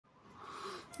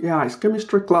Yeah, it's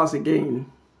chemistry class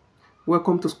again.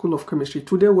 Welcome to School of Chemistry.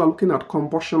 Today we are looking at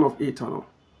combustion of ethanol.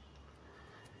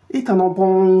 Ethanol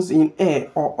burns in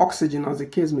air or oxygen, as the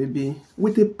case may be,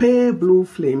 with a pale blue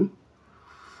flame,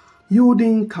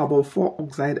 yielding carbon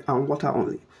dioxide and water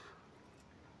only.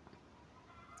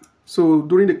 So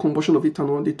during the combustion of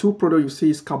ethanol, the two products you see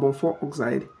is carbon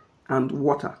dioxide and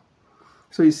water.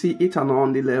 So you see ethanol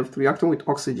on the left reacting with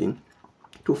oxygen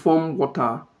to form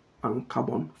water and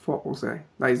carbon dioxide.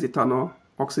 That is ethanol,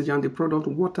 oxygen, the product,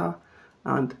 water,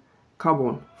 and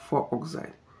carbon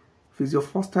dioxide. If it's your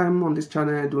first time on this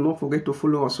channel, do not forget to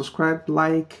follow or subscribe,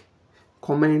 like,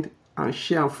 comment, and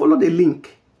share. And follow the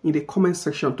link in the comment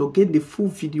section to get the full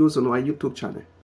videos on our YouTube channel.